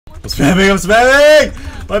I'm spamming! I'm spamming!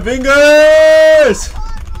 My fingers!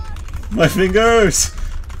 My fingers!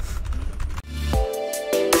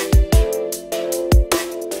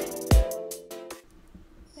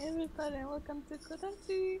 Hey everybody, welcome to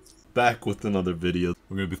KOTTASI. Back with another video.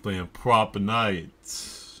 We're gonna be playing Prop Night.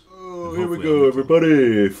 Oh, here we Hopefully go,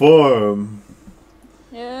 everybody. Farm.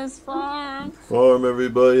 Yes, farm. Farm,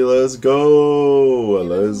 everybody. Let's go. It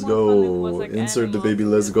Let's was more fun if it was go. like Insert the animals baby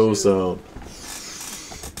and let's then go shoot. sound.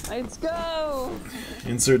 Let's go.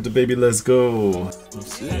 Insert the baby let's go.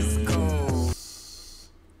 Let's go.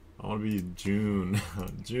 I wanna be June.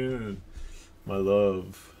 June. My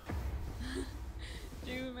love.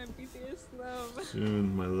 June, my BTS love.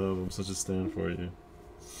 June, my love. I'm such a stand for you.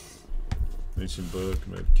 Ancient book,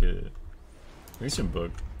 med kit. Ancient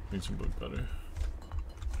book better.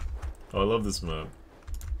 Oh, I love this map.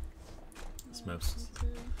 This map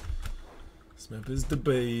is the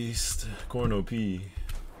best. Corn OP.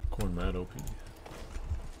 Corn mad OP. There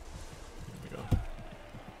we go.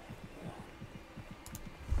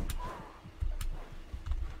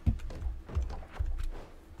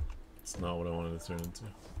 It's not what I wanted to turn into.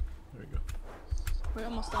 There we go. We're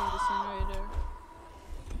almost done with the generator.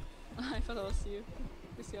 I thought that was you.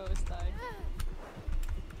 Because you always die.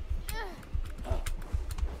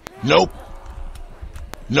 Nope.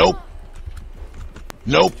 Nope.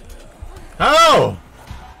 Nope. How?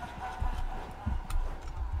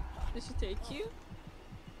 Did she take you?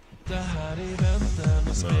 No,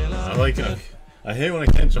 I like it. I hate when I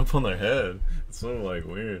can't jump on their head. It's so like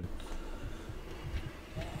weird.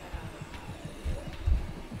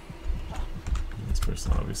 This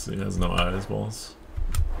person obviously has no eyes balls.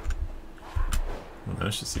 Well, now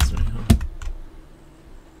she sees me, huh?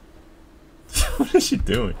 What is she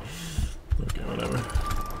doing? Okay, whatever.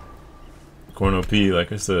 Corn OP,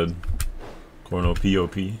 like I said. Corn OP.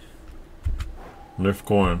 Nerf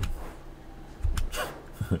corn.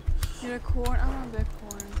 You're a corn. I want to be a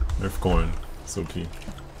corn. Nerf corn. It's OP.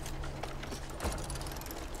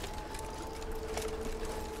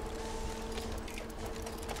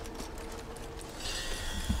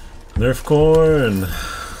 Nerf corn.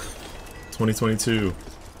 2022.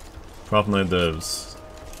 Prop Night devs.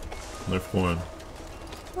 Nerf corn.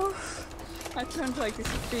 I turned like this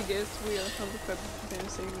biggest wheel from the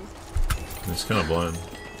percussion. It's kind of blind.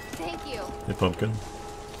 Thank you. Hey, pumpkin.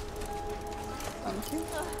 Pumpkin?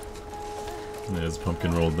 Yeah, there's a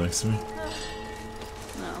pumpkin rolled next to me. No,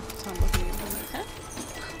 so I'm looking at him like, huh?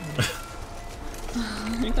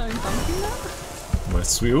 You're calling pumpkin now? My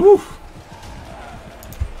sweet. Woo!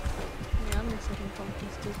 Yeah, I'm accepting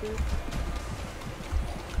pumpkins too good.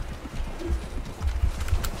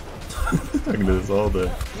 I can do this all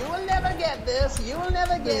day. You will never get this. You will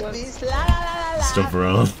never get this. La la la la la. Just jump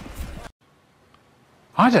around.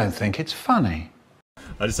 I don't think it's funny.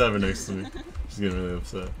 I just have her next to me. She's getting really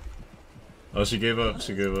upset. Oh, she gave up.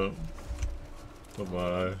 She gave up.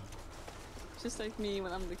 Bye-bye. Just like me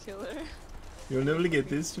when I'm the killer. You'll never get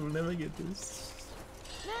this. You'll never get this.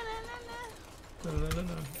 No, no, no, no.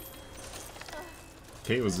 No.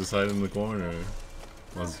 Kate was just hiding in the corner.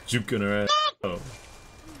 I was juking her ass. Oh,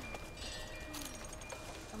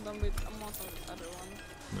 I'm almost done with the other one.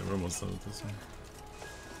 never almost done with this one.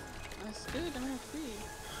 That's good, I'm free.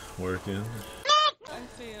 Working. I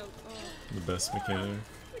failed. Oh. The best mechanic.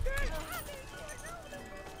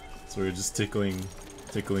 So we're just tickling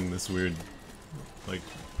this weird, like,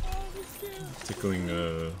 tickling,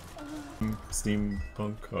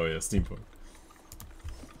 steampunk? Oh yeah, steampunk.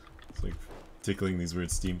 It's like tickling these weird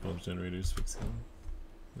steampunk generators, fixing them.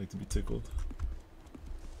 I like to be tickled.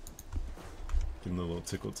 Give them a little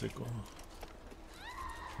tickle.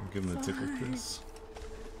 I'll give them the tickle kiss.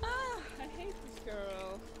 Ah, I hate this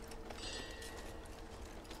girl.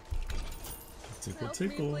 Tickle. Help me,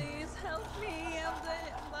 please. Help me. I'm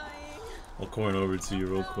dying. I'll corn over to you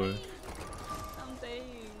real quick. I'm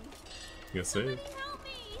dying. You got saved? Help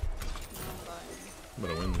me. I'm dying. I'm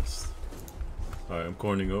gonna win this. Alright, I'm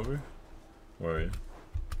corning over. Where are you?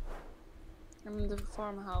 I'm in the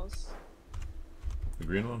farmhouse. The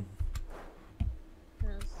green one?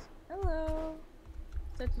 Yes. Hello.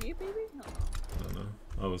 Is that you, baby? No. I don't know.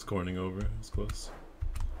 I was corning over. It was close.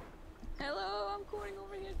 Hello, I'm going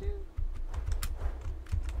over here, dude.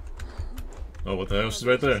 Oh, what the hell? She's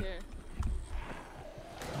right there.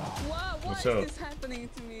 What Watch is out. this happening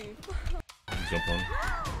to me? Jump on.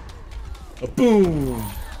 A boom!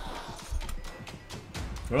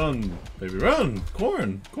 Run, baby, run!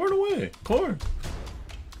 Corn! Corn away! Corn!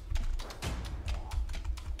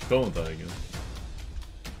 Don't die again.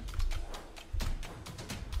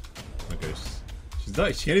 Okay, she's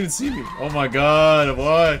died. She can't even see me. Oh my god,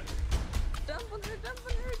 why? Dump on her, dump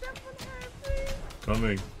on her, dump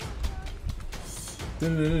Coming.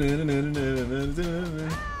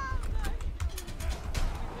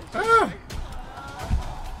 Ah! Oh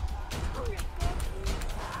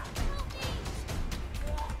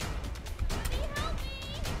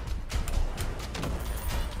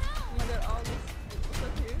my god, all this. What's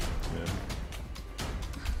up here? Yeah.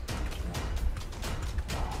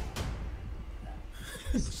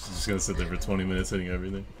 She's just gonna sit there for 20 minutes hitting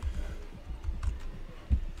everything.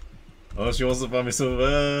 Oh, she wants to find me so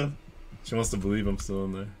bad. She wants to believe I'm still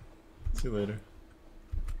in there. See you later.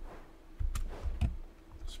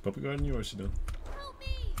 She puppy guarding you or is she done? I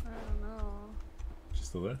don't know. She's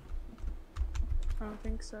still there? I don't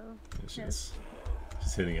think so. Yeah, she is.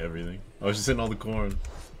 She's hitting everything. Oh, she's hitting all the corn.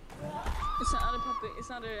 It's not a puppet. It's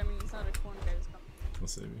not a. I mean, it's not a corn guy. It's coming. I'll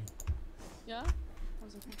save you. Yeah. I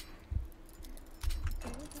was okay.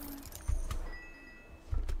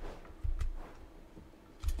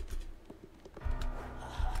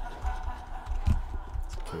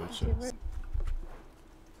 Kill chest.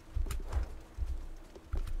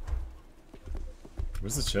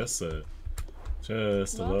 Where's the chest at?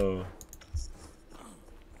 Chest, hello.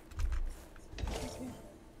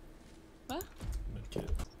 What? Medkit.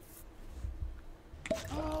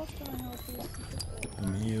 Oh, can I help you?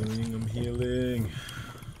 I'm healing, I'm healing.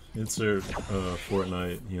 Insert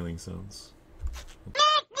Fortnite healing sounds.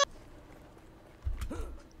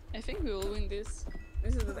 I think we will win this.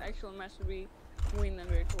 This is the actual match we win and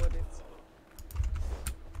record it.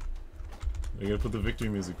 I gotta put the victory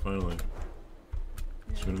music finally.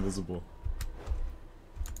 She went invisible.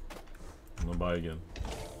 I'm gonna buy again.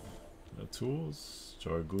 Tools,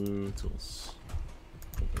 jar glue, tools.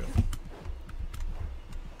 Okay.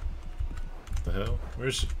 What the hell? Where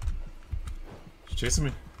is she? She's chasing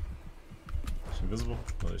me. She invisible?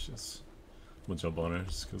 Oh, there she is. I'm gonna jump on her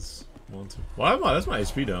just because I want to. Why am I? That's my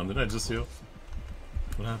HP down. Didn't I just heal?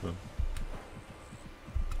 What happened?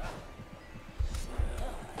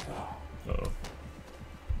 Uh oh.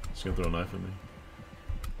 She's gonna throw a knife at me.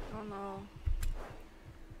 Oh no.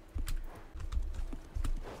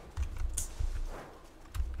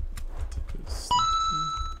 Take this.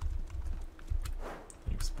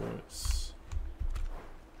 Thanks, boys.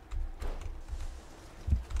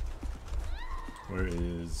 Where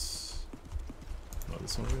is... Oh,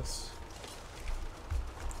 this one, I guess?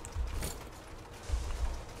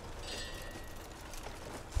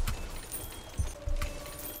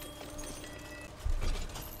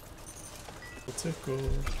 Tickle.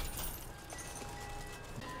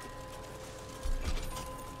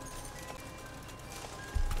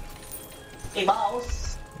 Hey,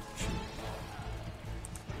 boss.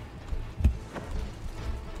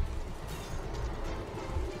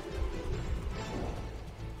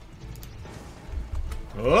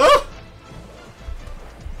 Oh!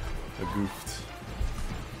 I goofed.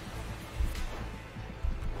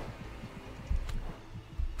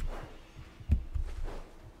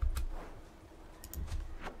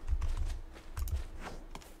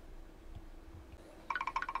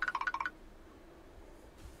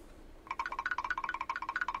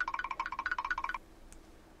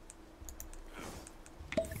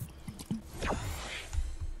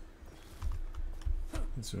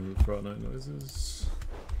 Let's remember Fortnite noises.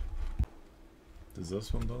 Is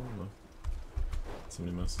this one done? No.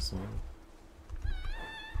 Somebody messed this one up.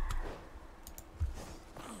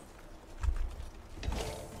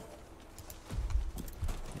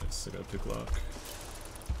 Nice, I got a pick lock.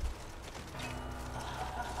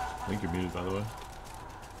 I think you're muted, by the way.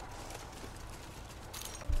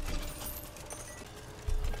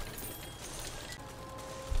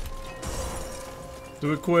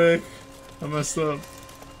 Do it quick! I messed up.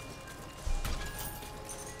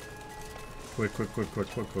 Quick.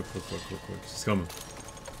 She's coming.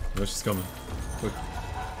 No, she's coming. Quick.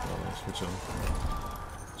 Oh, we're chilling.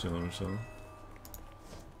 We're chilling.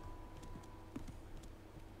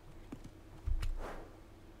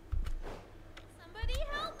 Somebody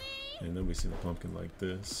help me! And then we see the pumpkin like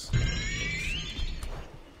this.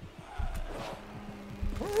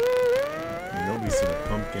 And then we see the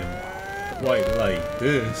pumpkin quite like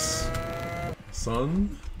this.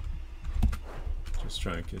 Son? Just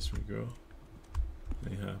try and kiss me, girl.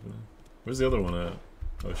 Ain't happening. Where's the other one at?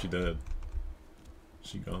 Oh, she dead.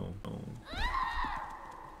 She gone. I'm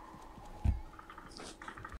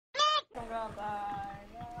gonna die.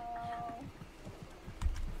 No.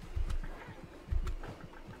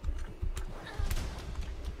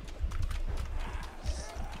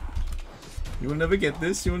 You will never get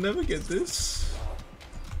this. You will never get this.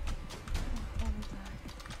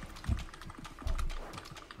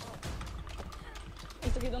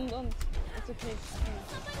 It's okay, don't. It's okay.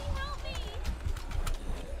 Somebody help me!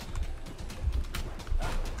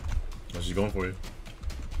 she's going for you.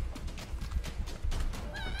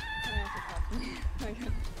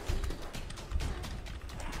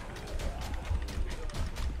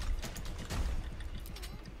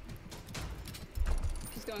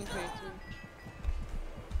 She's going crazy.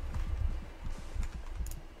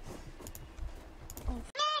 Oh,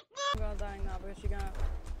 I'm gonna die now because she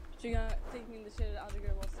gonna take me in the shit the other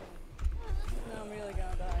girl was saying. Now I'm really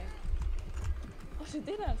gonna die. Oh, she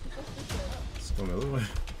didn't. She just did it. It's going the other way.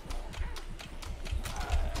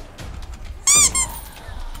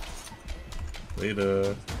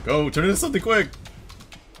 Later. Go! Turn into something quick!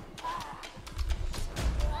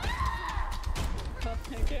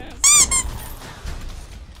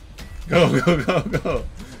 Go, go, go, go!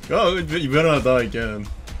 Go! You better not die again.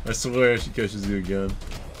 I swear she catches you again.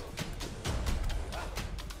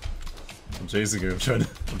 I'm chasing her. I'm trying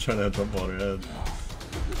to dump on her head.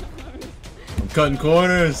 I'm cutting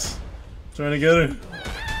corners! Trying to get her.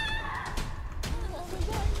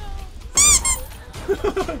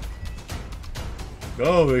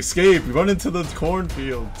 Go, escape! Run into the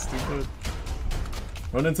cornfield, stupid.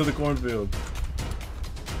 Run into the cornfield.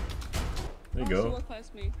 There you go.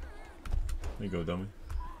 There you go, dummy.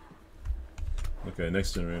 Okay,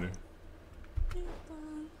 next generator.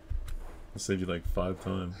 I'll save you like 5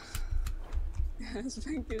 times. Yes,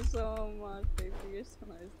 thank you so much, baby. You're so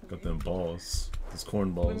nice to Got me. them balls. Those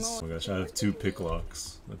corn balls. Oh my gosh, I have 2 pick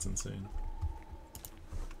locks. That's insane.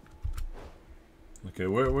 Okay,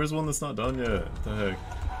 where's one that's not done yet? What the heck?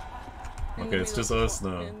 Okay, it's just us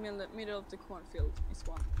now. In the middle of the cornfield is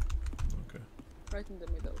one. Okay. Right in the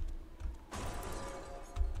middle.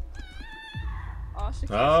 Oh, she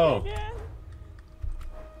Oh! me again.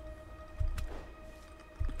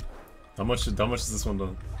 How much is this one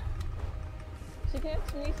done? She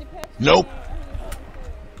catch me, she catch me. Nope.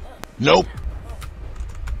 Nope.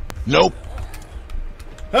 Nope.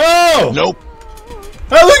 Oh! Nope.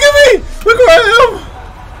 Oh, look at me! Look where I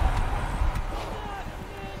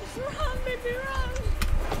Run, baby, run!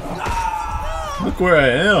 am! Look where I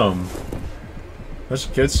am! I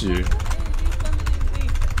should catch you.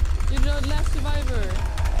 You're the last survivor.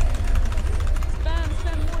 Spam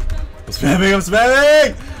more, spam more. I'm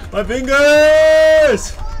spamming! My fingers!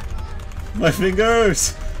 My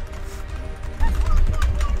fingers!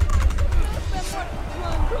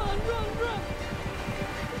 Run!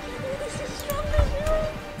 This is strong, baby,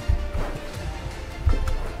 run!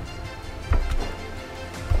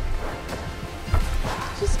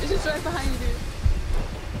 She's right behind you.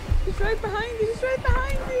 She's right behind you. She's right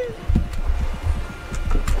behind you.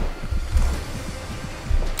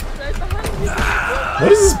 She's right behind you.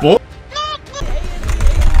 What is this bull?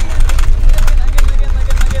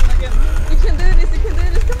 Again. You can do this.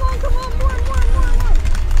 Come on, more.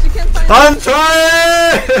 She can't find I'm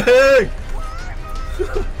trying!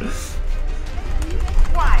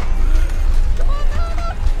 Why? Come on, no.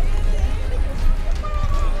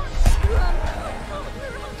 Run,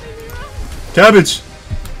 baby, run. Cabbage!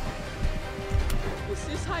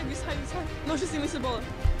 Just hide. No, she's invisible.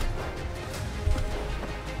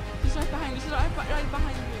 She's right behind you. She's right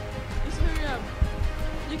behind you. Just hurry up.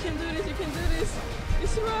 You can do this.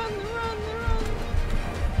 Just run.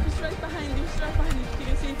 She's right behind you. You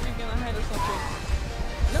can see if you're gonna hide or something.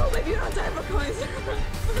 No, baby, you don't have time for coins.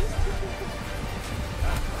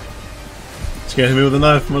 She can't hit me with a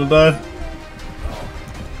knife, I'm gonna die.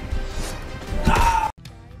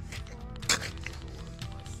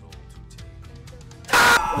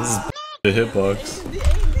 This is a hitbox.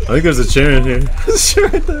 I think there's a chair in here. There's a chair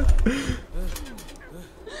right there.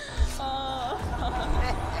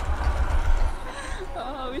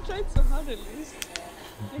 We tried so hard at least.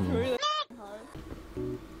 Like, really hard.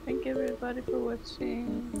 Thank you everybody for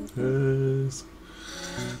watching. Yes.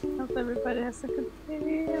 Hope everybody has a good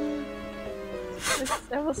day.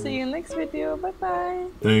 I will see you in the next video. Bye bye.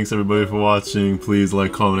 Thanks everybody for watching. Please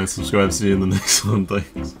like, comment, and subscribe. See you in the next one.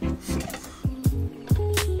 Thanks.